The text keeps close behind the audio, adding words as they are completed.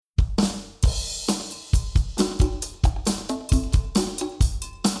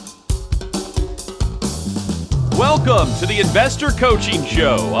Welcome to the Investor Coaching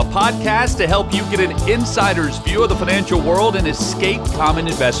Show, a podcast to help you get an insider's view of the financial world and escape common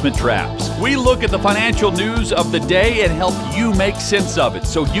investment traps. We look at the financial news of the day and help you make sense of it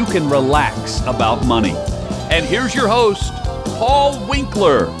so you can relax about money. And here's your host, Paul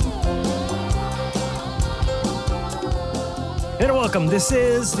Winkler. And welcome. This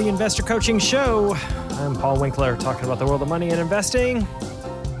is the Investor Coaching Show. I'm Paul Winkler, talking about the world of money and investing.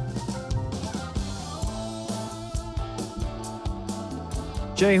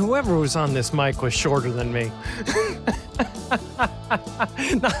 Jay, whoever was on this mic was shorter than me.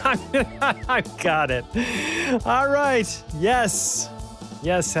 I got it. All right. Yes,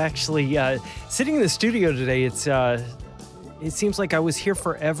 actually, sitting in the studio today, it seems like I was here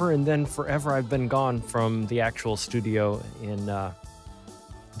forever, and then forever I've been gone from the actual studio in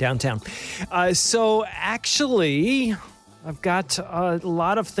downtown. So actually, I've got a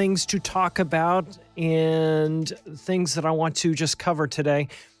lot of things to talk about and things that I want to just cover today.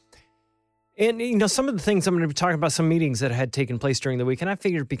 And, some of the things I'm going to be talking about, some meetings that had taken place during the week, and I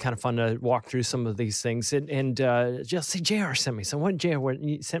figured it'd be kind of fun to walk through some of these things. And just see, JR sent me. So what JR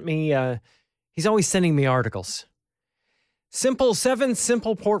sent me, he's always sending me articles. Seven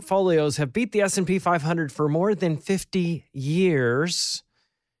simple portfolios have beat the S&P 500 for more than 50 years.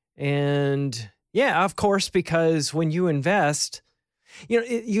 And yeah, of course, because when you invest,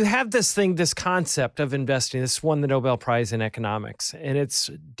 you have this concept of investing. This won the Nobel Prize in economics, and it's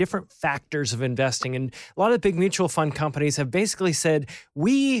different factors of investing. And a lot of big mutual fund companies have basically said,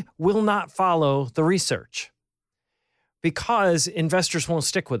 we will not follow the research because investors won't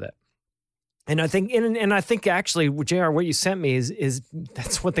stick with it. And I think actually, JR, what you sent me is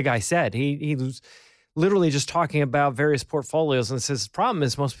that's what the guy said. He was literally just talking about various portfolios and says the problem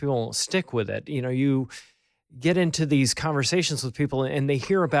is most people won't stick with it. You get into these conversations with people and they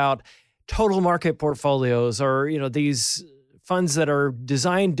hear about total market portfolios or, these funds that are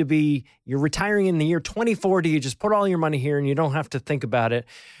designed to be, you're retiring in the year 2040, you just put all your money here and you don't have to think about it.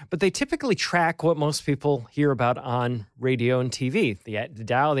 But they typically track what most people hear about on radio and TV, the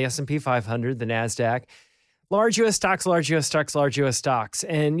Dow, the S&P 500, the NASDAQ, large U.S. stocks, large U.S. stocks, large U.S. stocks.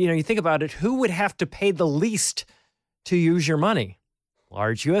 And, you think about it, who would have to pay the least to use your money?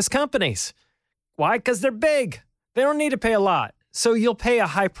 Large U.S. companies. Why? Because they're big. They don't need to pay a lot. So you'll pay a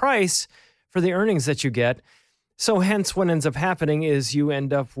high price for the earnings that you get. So hence what ends up happening is you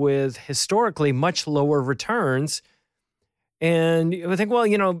end up with historically much lower returns. And you think,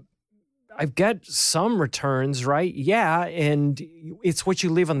 well, I've got some returns, right? Yeah. And it's what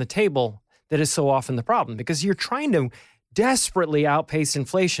you leave on the table that is so often the problem, because you're trying to desperately outpace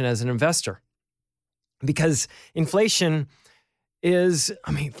inflation as an investor. Because inflation is,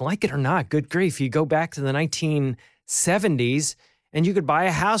 like it or not, good grief, you go back to the 1970s and you could buy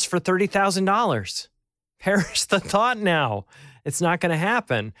a house for $30,000. Perish the thought now. It's not going to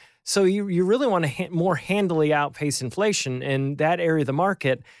happen. So you really want to more handily outpace inflation, and that area of the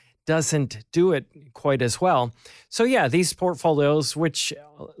market doesn't do it quite as well. So yeah, these portfolios, which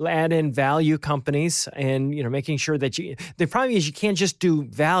add in value companies and, making sure that the problem is you can't just do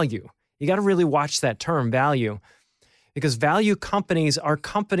value. You got to really watch that term, value. Because value companies are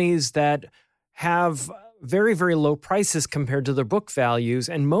companies that have very, very low prices compared to their book values,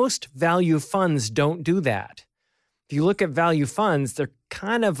 and most value funds don't do that. If you look at value funds, they're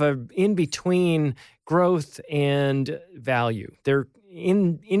kind of in between growth and value. They're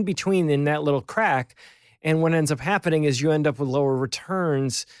in between in that little crack, and what ends up happening is you end up with lower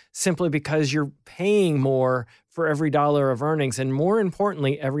returns simply because you're paying more for every dollar of earnings, and more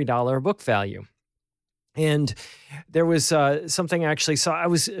importantly, every dollar of book value. And there was something actually, so I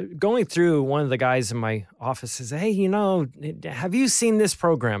was going through, one of the guys in my office says, hey, have you seen this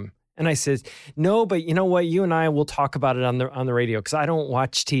program? And I said, no, but you know what? You and I will talk about it on the radio, because I don't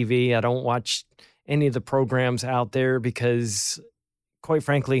watch TV. I don't watch any of the programs out there because, quite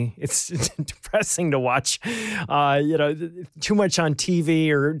frankly, it's depressing to watch, too much on TV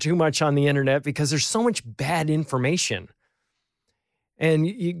or too much on the internet, because there's so much bad information. And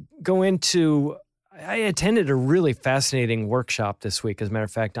you go into, I attended a really fascinating workshop this week, as a matter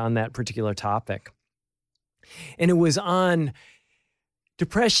of fact, on that particular topic. And it was on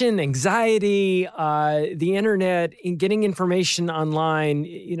depression, anxiety, the internet, and getting information online.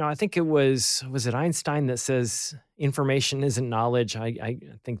 I think it was it Einstein that says information isn't knowledge? I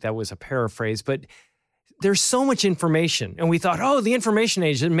think that was a paraphrase, but there's so much information. And we thought, the information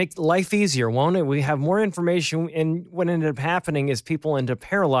age, it'll make life easier, won't it? We have more information. And what ended up happening is people end up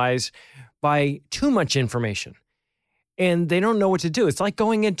paralyzed by too much information. And they don't know what to do. It's like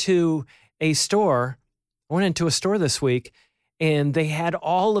going into a store. I went into a store this week, and they had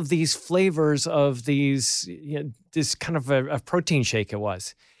all of these flavors of these, this kind of a protein shake it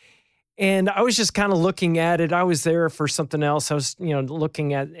was. And I was just kind of looking at it. I was there for something else. I was,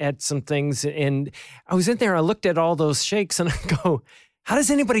 looking at some things, and I was in there. I looked at all those shakes and I go, how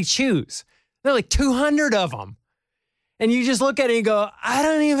does anybody choose? There are like 200 of them. And you just look at it and go, I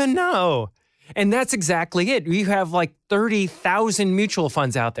don't even know. And that's exactly it. You have like 30,000 mutual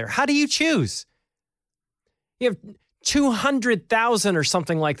funds out there. How do you choose? You have 200,000 or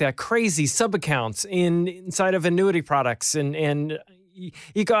something like that, crazy sub-accounts inside of annuity products. And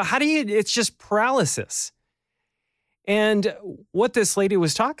you go, how do you, it's just paralysis. And what this lady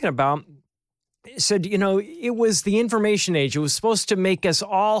was talking about said, it was the information age. It was supposed to make us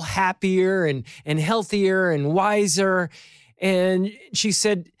all happier and healthier and wiser. And she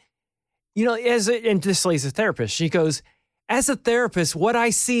said, and this lady's a therapist, she goes, as a therapist, what I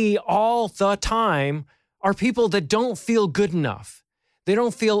see all the time are people that don't feel good enough. They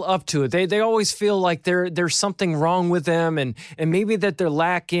don't feel up to it. They always feel like there's something wrong with them, and maybe that they're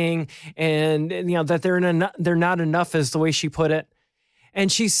lacking, and that they're not enough, is the way she put it.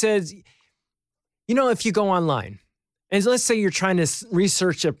 And she says, if you go online, and let's say you're trying to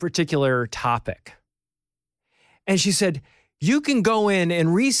research a particular topic, and she said, you can go in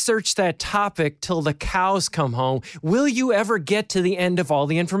and research that topic till the cows come home. Will you ever get to the end of all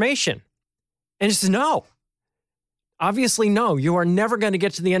the information? And she says, no. Obviously, no. You are never going to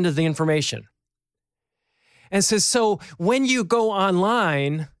get to the end of the information. And says, so when you go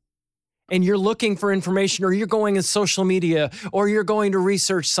online and you're looking for information, or you're going in social media, or you're going to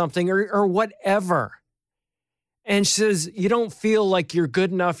research something, or whatever, and she says, you don't feel like you're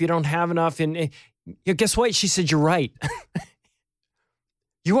good enough, you don't have enough, and guess what? She said, you're right.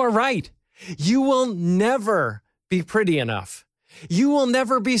 You are right. You will never be pretty enough. You will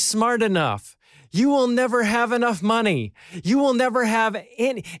never be smart enough. You will never have enough money. You will never have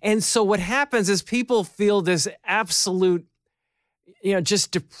any. And so what happens is people feel this absolute,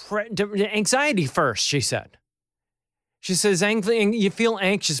 just anxiety first, she said. She says, you feel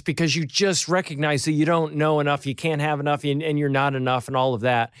anxious because you just recognize that you don't know enough, you can't have enough, and you're not enough, and all of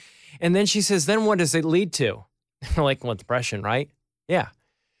that. And then she says, then what does it lead to? Like, well, depression, right? Yeah.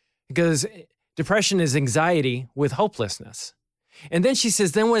 Because depression is anxiety with hopelessness. And then she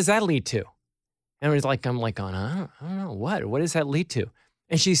says, then what does that lead to? And I'm like, I don't know, what does that lead to?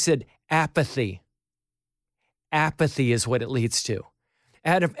 And she said, apathy. Apathy is what it leads to.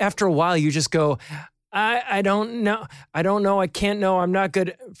 After a while, you just go, I don't know. I can't know. I'm not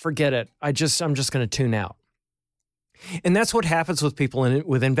good. Forget it. I'm just going to tune out. And that's what happens with people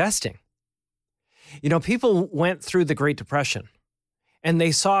with investing. People went through the Great Depression, and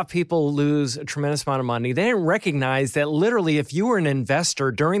they saw people lose a tremendous amount of money. They didn't recognize that literally, if you were an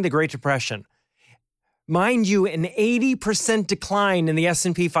investor during the Great Depression, mind you, an 80% decline in the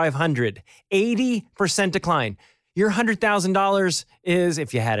S&P 500, 80% decline. Your $100,000 is,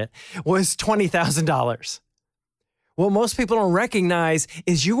 if you had it, was $20,000. What most people don't recognize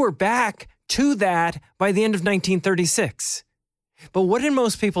is you were back to that by the end of 1936. But what did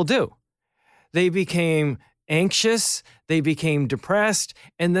most people do? They became anxious, they became depressed,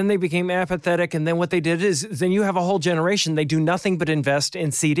 and then they became apathetic. And then what they did is, then you have a whole generation, they do nothing but invest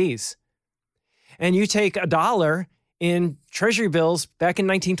in CDs. And you take $1 in treasury bills back in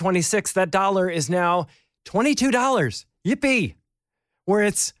 1926, that dollar is now $22. Yippee! Where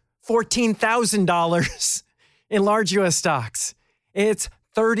it's $14,000 in large U.S. stocks. It's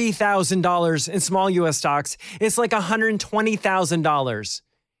 $30,000 in small U.S. stocks. It's like $120,000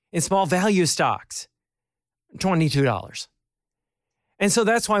 in small value stocks. $22. And so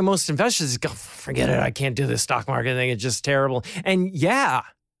that's why most investors go, forget it, I can't do this stock market thing, it's just terrible. And yeah,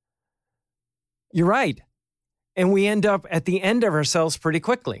 you're right. And we end up at the end of ourselves pretty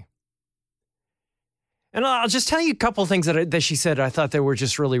quickly. And I'll just tell you a couple of things that she said I thought that were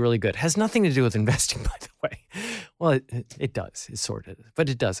just really, really good. Has nothing to do with investing, by the way. Well, it does. It sort of, but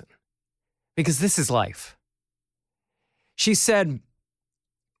it doesn't. Because this is life. She said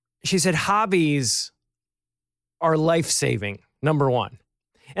hobbies are life-saving, number one.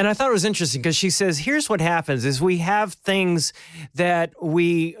 And I thought it was interesting because she says, here's what happens is we have things that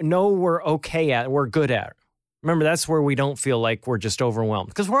we know we're okay at, we're good at. Remember, that's where we don't feel like we're just overwhelmed.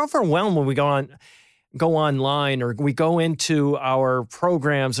 Because we're overwhelmed when we go online, or we go into our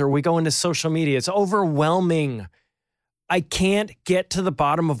programs, or we go into social media. It's overwhelming. I can't get to the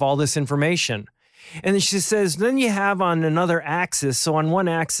bottom of all this information. And then she says, then you have on another axis. So on one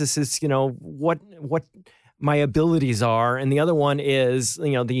axis is, what my abilities are. And the other one is,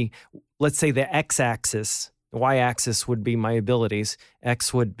 let's say the x-axis. The y-axis would be my abilities.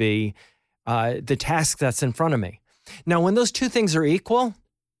 X would be the task that's in front of me. Now, when those two things are equal,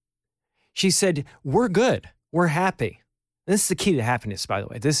 she said, we're good. We're happy. And this is the key to happiness, by the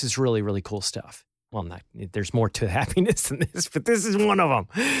way. This is really, really cool stuff. Well, there's more to happiness than this, but this is one of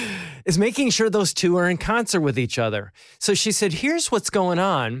them, is making sure those two are in concert with each other. So she said, here's what's going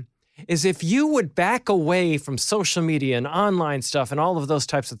on, is if you would back away from social media and online stuff and all of those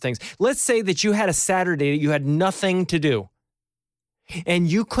types of things, let's say that you had a Saturday that you had nothing to do and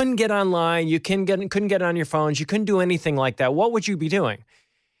you couldn't get online, you couldn't get on your phones, you couldn't do anything like that. What would you be doing?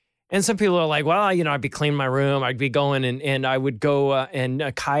 And some people are like, well, I'd be cleaning my room. I'd be going and I would go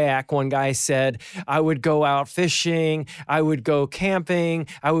and kayak. One guy said, I would go out fishing. I would go camping.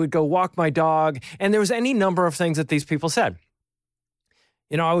 I would go walk my dog. And there was any number of things that these people said.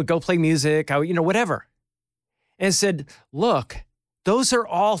 I would go play music. Whatever. And said, look, those are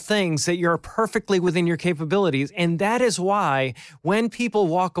all things that you're perfectly within your capabilities. And that is why when people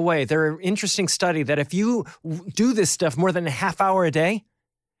walk away, there's an interesting study that if you do this stuff more than a half hour a day,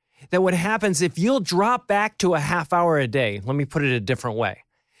 that what happens if you'll drop back to a half hour a day, let me put it a different way.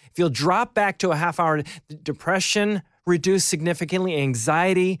 If you'll drop back to a half hour, depression reduced significantly,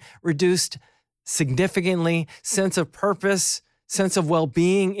 anxiety reduced significantly, sense of purpose, sense of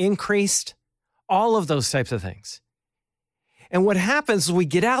well-being increased, all of those types of things. And what happens is we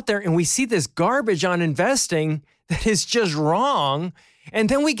get out there and we see this garbage on investing that is just wrong, and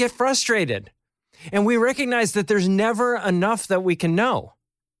then we get frustrated. And we recognize that there's never enough that we can know.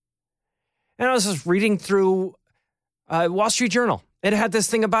 And I was just reading through Wall Street Journal. It had this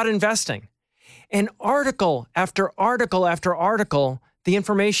thing about investing. And article after article after article, the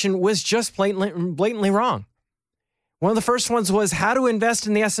information was just blatantly wrong. One of the first ones was how to invest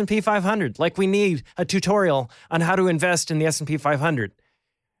in the S&P 500. Like we need a tutorial on how to invest in the S&P 500.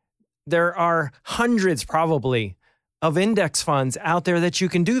 There are hundreds probably of index funds out there that you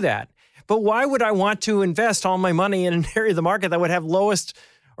can do that. But why would I want to invest all my money in an area of the market that would have lowest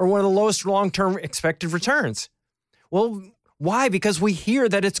or one of the lowest long-term expected returns? Well, why? Because we hear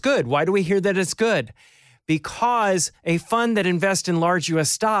that it's good. Why do we hear that it's good? Because a fund that invests in large U.S.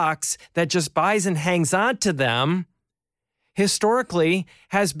 stocks that just buys and hangs on to them historically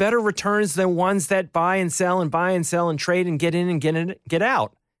has better returns than ones that buy and sell and trade and get in and get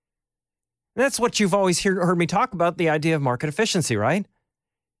out. And that's what you've always heard me talk about, the idea of market efficiency, right?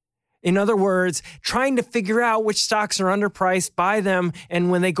 In other words, trying to figure out which stocks are underpriced, buy them,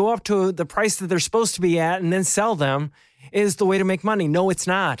 and when they go up to the price that they're supposed to be at and then sell them is the way to make money. No, it's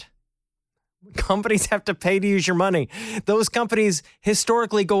not. Companies have to pay to use your money. Those companies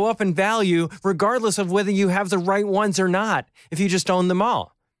historically go up in value regardless of whether you have the right ones or not, if you just own them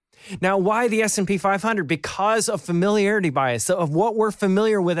all. Now, why the S&P 500? Because of familiarity bias, of what we're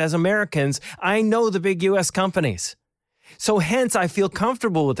familiar with as Americans. I know the big U.S. companies. So hence, I feel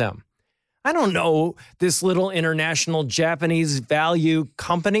comfortable with them. I don't know this little international Japanese value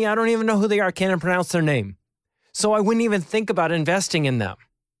company. I don't even know who they are. Can't even pronounce their name. So I wouldn't even think about investing in them.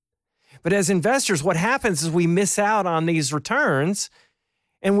 But as investors, what happens is we miss out on these returns.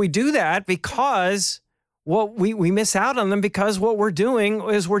 And we do that because we miss out on them because what we're doing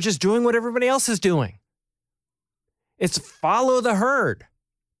is we're just doing what everybody else is doing. It's follow the herd.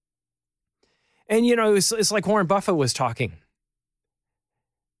 And, it's like Warren Buffett was talking.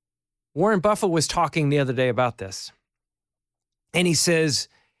 Warren Buffett was talking the other day about this. And he says,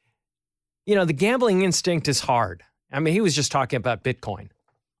 the gambling instinct is hard. I mean, he was just talking about Bitcoin.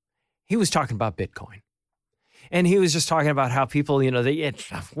 And he was just talking about how people,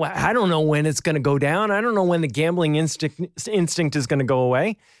 I don't know when it's going to go down. I don't know when the gambling instinct is going to go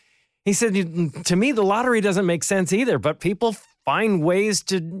away. He said, to me, the lottery doesn't make sense either, but people find ways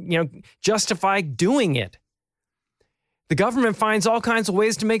to, justify doing it. The government finds all kinds of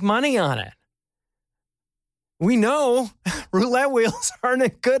ways to make money on it. We know roulette wheels aren't a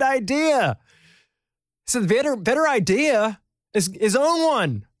good idea. So the better idea is own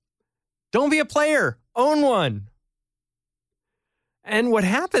one. Don't be a player. Own one. And what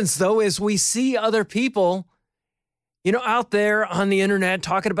happens, though, is we see other people, out there on the internet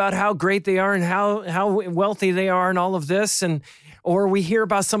talking about how great they are and how wealthy they are and all of this. Or we hear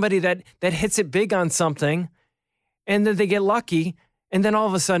about somebody that hits it big on something and then they get lucky and then all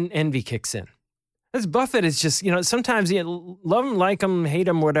of a sudden envy kicks in. This Buffett is just, sometimes you love him, like him, hate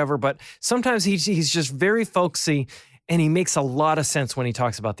him, whatever, but sometimes he's just very folksy. And he makes a lot of sense when he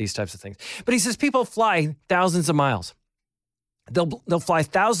talks about these types of things. But he says people fly thousands of miles. They'll fly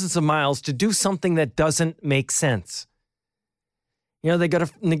thousands of miles to do something that doesn't make sense. They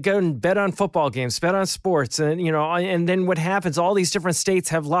go and bet on football games, bet on sports, and then what happens? All these different states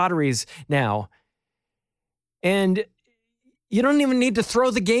have lotteries now, and you don't even need to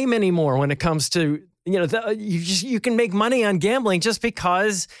throw the game anymore when it comes to you can make money on gambling just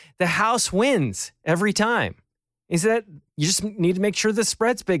because the house wins every time. Is that you just need to make sure the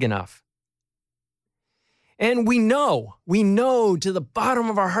spread's big enough. And we know to the bottom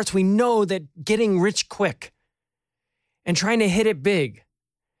of our hearts, we know that getting rich quick and trying to hit it big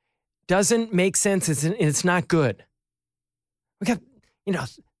doesn't make sense. It's not good. We got,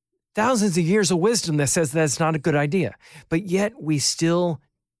 thousands of years of wisdom that says that's not a good idea. But yet we still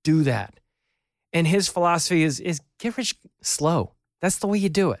do that. And his philosophy is get rich slow. That's the way you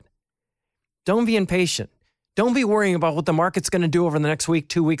do it. Don't be impatient. Don't be worrying about what the market's going to do over the next week,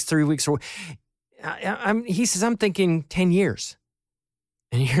 2 weeks, 3 weeks. He says, I'm thinking 10 years.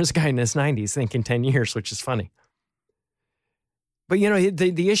 And here's a guy in his 90s thinking 10 years, which is funny. But,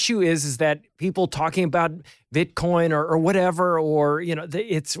 the issue is that people talking about Bitcoin or whatever, or,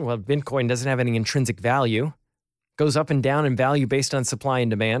 Bitcoin doesn't have any intrinsic value. Goes up and down in value based on supply and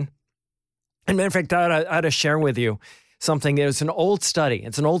demand. And matter of fact, I ought to share with you something. It's an old study.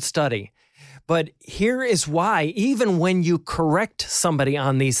 But here is why, even when you correct somebody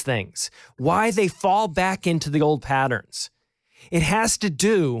on these things, why they fall back into the old patterns. It has to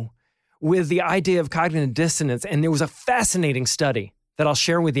do with the idea of cognitive dissonance. And there was a fascinating study that I'll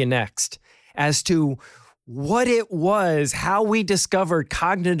share with you next as to what it was, how we discovered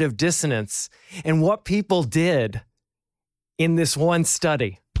cognitive dissonance, and what people did in this one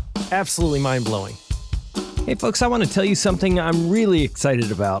study. Absolutely mind-blowing. Hey folks, I want to tell you something I'm really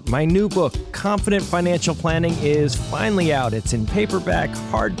excited about. My new book, Confident Financial Planning, is finally out. It's in paperback,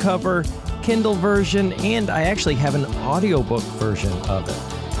 hardcover, Kindle version, and I actually have an audiobook version of it.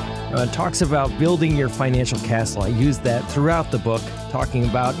 It talks about building your financial castle. I use that throughout the book, talking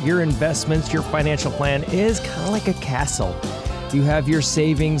about your investments. Your financial plan is kind of like a castle. You have your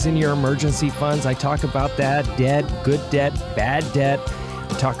savings and your emergency funds. I talk about that, debt, good debt, bad debt.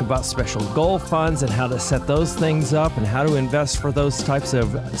 We talk about special goal funds and how to set those things up and how to invest for those types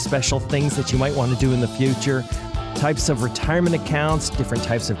of special things that you might want to do in the future. Types of retirement accounts, different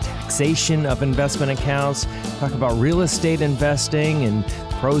types of taxation of investment accounts. Talk about real estate investing and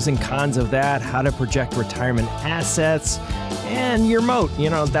pros and cons of that, how to project retirement assets, and your moat.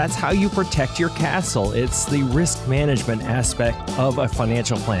 That's how you protect your castle. It's the risk management aspect of a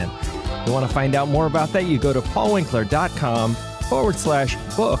financial plan. If you want to find out more about that, you go to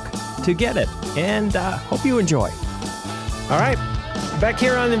paulwinkler.com/book to get it. And hope you enjoy. All right, back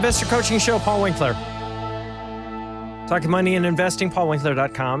here on the Investor Coaching Show, Paul Winkler. Talking money and investing,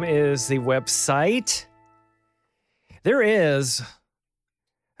 paulwinkler.com is the website. There is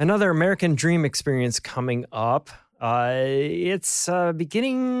another American Dream experience coming up. It's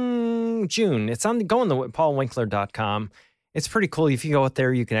beginning June. It's go on the paulwinkler.com. It's pretty cool. If you go out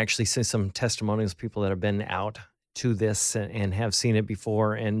there, you can actually see some testimonials of people that have been out to this and have seen it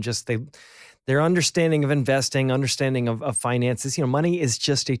before, and just their understanding of investing, understanding of finances. Money is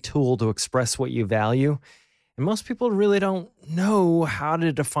just a tool to express what you value. And most people really don't know how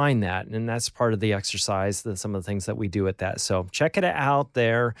to define that. And that's part of the exercise, some of the things that we do at that. So check it out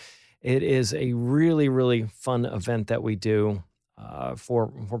there. It is a really, really fun event that we do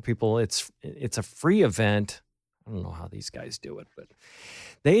for people. It's a free event. I don't know how these guys do it, but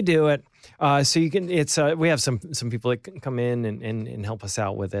they do it. So you can. We have some people that can come in and help us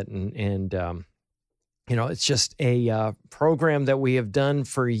out with it, and it's just a program that we have done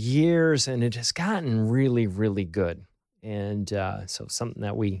for years, and it has gotten really, really good. And so something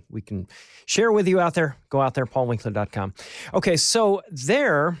that we can share with you out there. Go out there, paulwinkler.com. Okay, so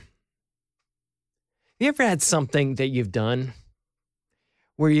have you ever had something that you've done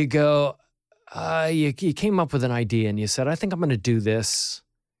where you go, you came up with an idea and you said, I think I'm going to do this.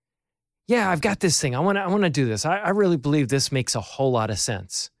 Yeah, I've got this thing. I want to do this. I really believe this makes a whole lot of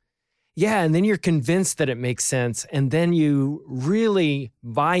sense. Yeah, and then you're convinced that it makes sense, and then you really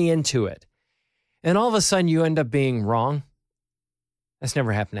buy into it. And all of a sudden, you end up being wrong. That's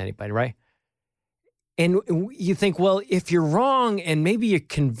never happened to anybody, right? And you think, well, if you're wrong, and maybe you're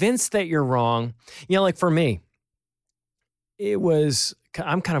convinced that you're wrong, like for me,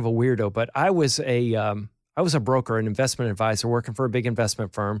 I'm kind of a weirdo, but I was a broker, an investment advisor working for a big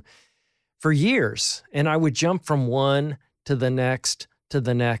investment firm for years. And I would jump from one to the next, to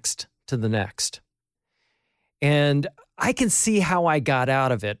the next, to the next. And I can see how I got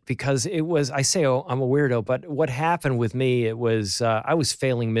out of it, because I'm a weirdo, but what happened with me, I was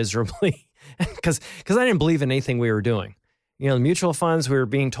failing miserably because I didn't believe in anything we were doing. The mutual funds, we were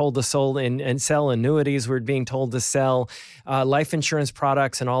being told to sell and sell annuities. We were being told to sell life insurance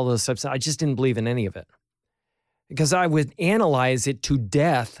products and all those stuff. I just didn't believe in any of it, because I would analyze it to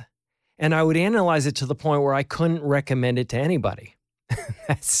death, and I would analyze it to the point where I couldn't recommend it to anybody.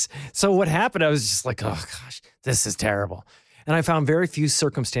 So what happened, I was just like, oh gosh, this is terrible. And I found very few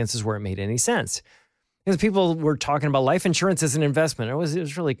circumstances where it made any sense. Because people were talking about life insurance as an investment. It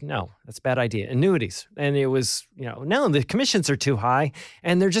was really, no, that's a bad idea. Annuities. And it was, no, the commissions are too high.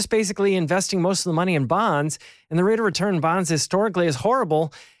 And they're just basically investing most of the money in bonds. And the rate of return in bonds historically is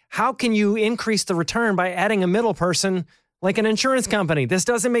horrible. How can you increase the return by adding a middle person like an insurance company? This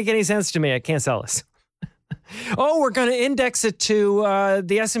doesn't make any sense to me. I can't sell this. Oh, we're going to index it to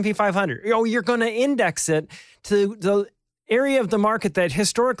the S&P 500. Oh, you're going to index it to the area of the market that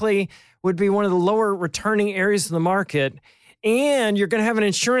historically would be one of the lower returning areas of the market. And you're going to have an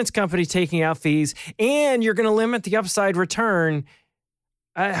insurance company taking out fees, and you're going to limit the upside return.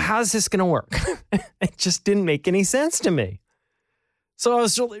 How's this going to work? It just didn't make any sense to me. So I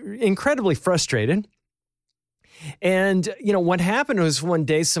was incredibly frustrated. And, what happened was one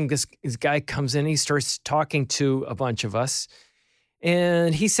day, this guy comes in, he starts talking to a bunch of us,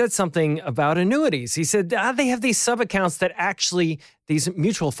 and he said something about annuities. He said, they have these sub-accounts that actually, these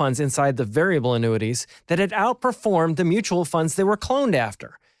mutual funds inside the variable annuities that had outperformed the mutual funds they were cloned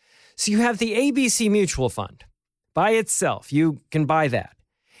after. So you have the ABC mutual fund by itself. You can buy that.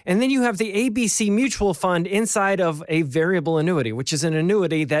 And then you have the ABC mutual fund inside of a variable annuity, which is an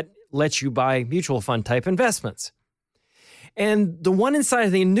annuity that lets you buy mutual fund type investments. And the one inside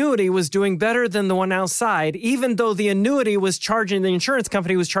of the annuity was doing better than the one outside, even though the annuity was charging, the insurance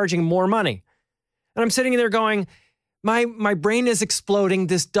company was charging more money. And I'm sitting there going, my brain is exploding.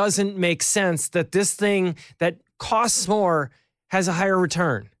 This doesn't make sense that this thing that costs more has a higher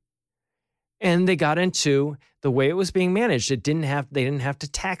return. And they got into the way it was being managed. They didn't have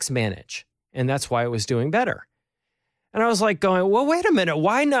to tax manage. And that's why it was doing better. And I was like going, well, wait a minute.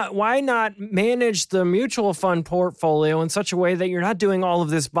 Why not manage the mutual fund portfolio in such a way that you're not doing all of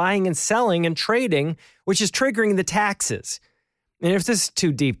this buying and selling and trading, which is triggering the taxes? And if this is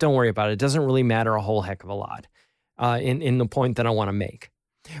too deep, don't worry about it. It doesn't really matter a whole heck of a lot in the point that I want to make.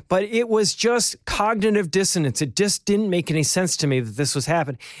 But it was just cognitive dissonance. It just didn't make any sense to me that this was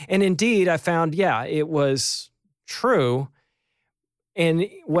happening. And indeed, I found, it was true. And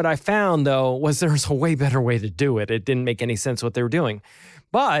what I found, though, was there was a way better way to do it. It didn't make any sense what they were doing.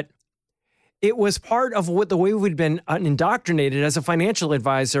 But it was part of the way we'd been indoctrinated as a financial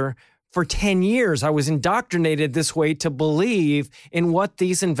advisor for 10 years. I was indoctrinated this way to believe in what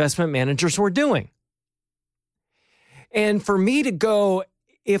these investment managers were doing. And for me to go,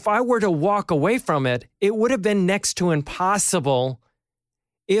 if I were to walk away from it, it would have been next to impossible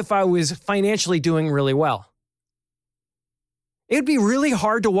if I was financially doing really well. It'd be really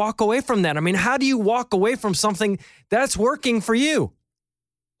hard to walk away from that. I mean, how do you walk away from something that's working for you?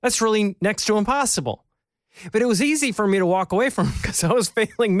 That's really next to impossible. But it was easy for me to walk away from because I was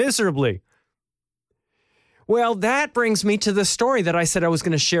failing miserably. Well, that brings me to the story that I said I was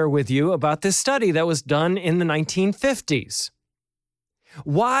going to share with you about this study that was done in the 1950s.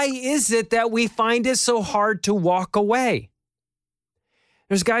 Why is it that we find it so hard to walk away?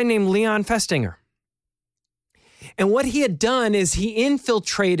 There's a guy named Leon Festinger. And what he had done is he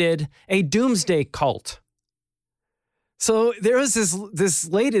infiltrated a doomsday cult. So there was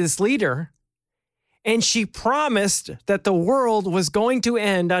this leader, and she promised that the world was going to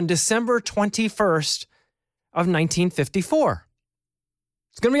end on December 21st of 1954.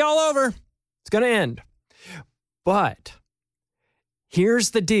 It's going to be all over. It's going to end. But here's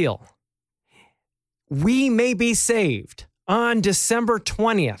the deal. We may be saved on December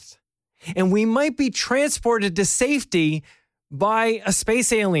 20th. And we might be transported to safety by a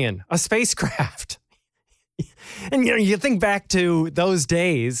space alien, a spacecraft. And, you think back to those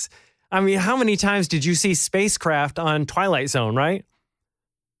days. I mean, how many times did you see spacecraft on Twilight Zone, right?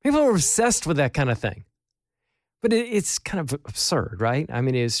 People were obsessed with that kind of thing. But it's kind of absurd, right? I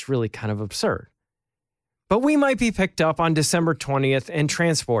mean, it's really kind of absurd. But we might be picked up on December 20th and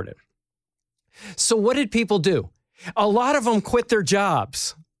transported. So what did people do? A lot of them quit their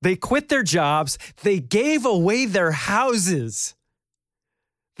jobs. They quit their jobs. They gave away their houses.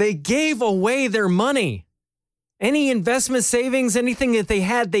 They gave away their money. Any investment savings, anything that they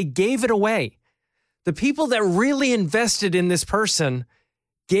had, they gave it away. The people that really invested in this person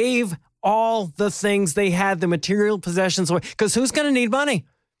gave all the things they had, the material possessions away. Because who's going to need money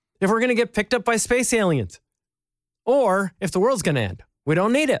if we're going to get picked up by space aliens? Or if the world's going to end? We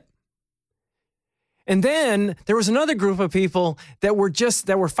don't need it. And then there was another group of people that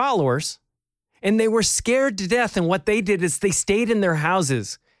were followers, and they were scared to death. And what they did is they stayed in their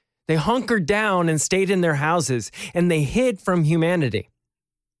houses. They hunkered down and stayed in their houses, and they hid from humanity.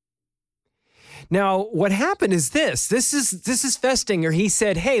 Now, what happened is this is Festinger. He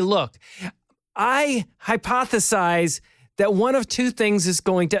said, hey, look, I hypothesize that one of two things is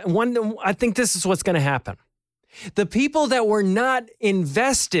going to, I think this is what's going to happen. The people that were not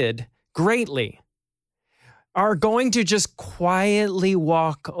invested greatly are going to just quietly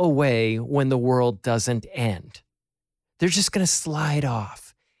walk away when the world doesn't end. They're just going to slide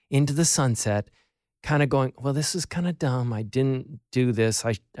off into the sunset, kind of going, well, this is kind of dumb. I didn't do this.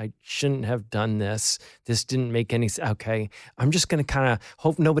 I shouldn't have done this. This didn't make any sense. Okay, I'm just going to kind of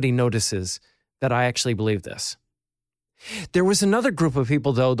hope nobody notices that I actually believe this. There was another group of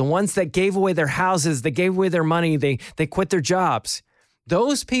people, though, the ones that gave away their houses, they gave away their money, they quit their jobs.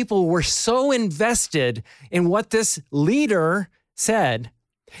 Those people were so invested in what this leader said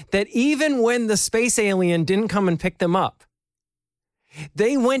that even when the space alien didn't come and pick them up,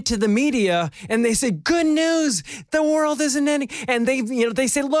 they went to the media and they said, good news, the world isn't ending. And they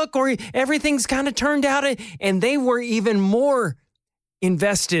said, look, or everything's kind of turned out. And they were even more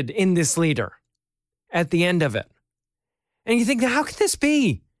invested in this leader at the end of it. And you think, how could this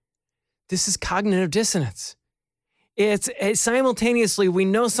be? This is cognitive dissonance. It's simultaneously, we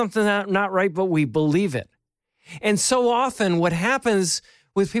know something's not right, but we believe it. And so often what happens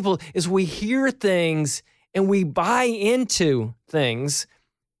with people is we hear things and we buy into things.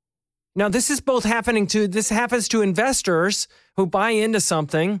 Now, this happens to investors who buy into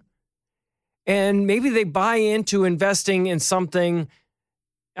something, and maybe they buy into investing in something.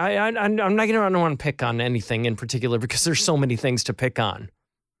 I don't want to pick on anything in particular because there's so many things to pick on.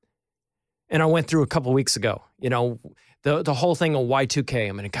 And I went through a couple weeks ago, the whole thing of Y2K.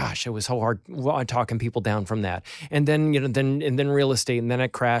 I mean, gosh, it was so hard talking people down from that. And then, then real estate, and then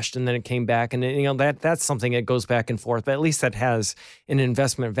it crashed, and then it came back. And, that's something that goes back and forth, but at least that has an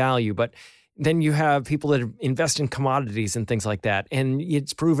investment value. But then you have people that invest in commodities and things like that. And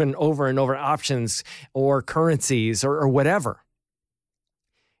it's proven over and over, options or currencies or whatever.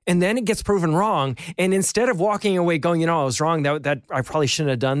 And then it gets proven wrong. And instead of walking away going, I was wrong, that I probably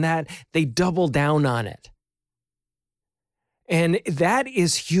shouldn't have done that, they double down on it. And that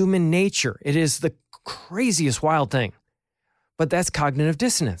is human nature. It is the craziest wild thing. But that's cognitive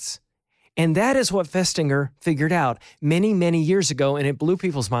dissonance. And that is what Festinger figured out many, many years ago, and it blew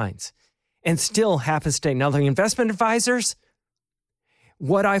people's minds. And still happens today. Now, the investment advisors,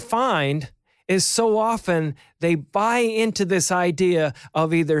 what I find is so often they buy into this idea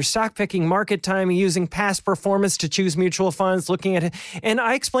of either stock picking, market timing, using past performance to choose mutual funds, looking at it. And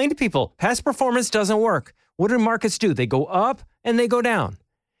I explain to people, past performance doesn't work. What do markets do? They go up and they go down.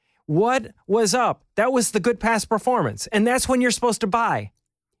 What was up? That was the good past performance. And that's when you're supposed to buy.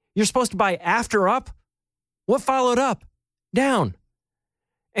 You're supposed to buy after up. What followed up? Down.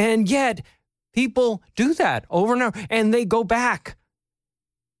 And yet people do that over and over, and they go back.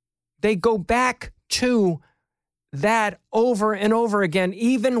 They go back to that over and over again,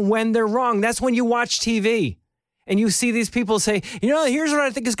 even when they're wrong. That's when you watch TV and you see these people say, here's what I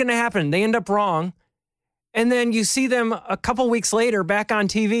think is going to happen. They end up wrong. And then you see them a couple weeks later back on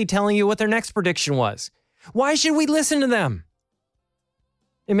TV telling you what their next prediction was. Why should we listen to them?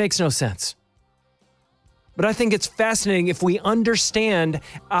 It makes no sense. But I think it's fascinating if we understand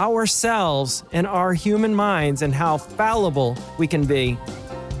ourselves and our human minds and how fallible we can be.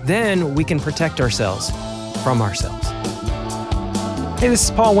 Then we can protect ourselves from ourselves. Hey, this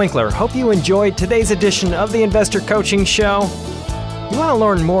is Paul Winkler. Hope you enjoyed today's edition of the Investor Coaching Show. You want to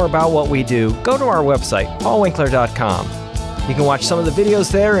learn more about what we do, go to our website, paulwinkler.com. You can watch some of the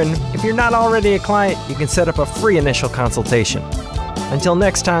videos there, and if you're not already a client, you can set up a free initial consultation. Until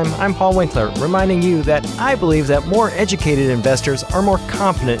next time, I'm Paul Winkler, reminding you that I believe that more educated investors are more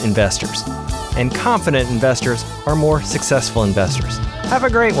confident investors, and confident investors are more successful investors. Have a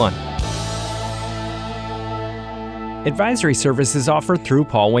great one. Advisory services offered through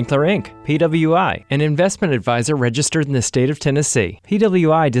Paul Winkler, Inc., PWI, an investment advisor registered in the state of Tennessee.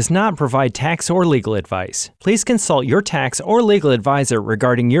 PWI does not provide tax or legal advice. Please consult your tax or legal advisor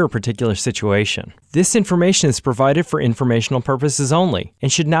regarding your particular situation. This information is provided for informational purposes only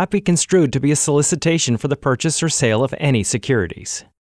and should not be construed to be a solicitation for the purchase or sale of any securities.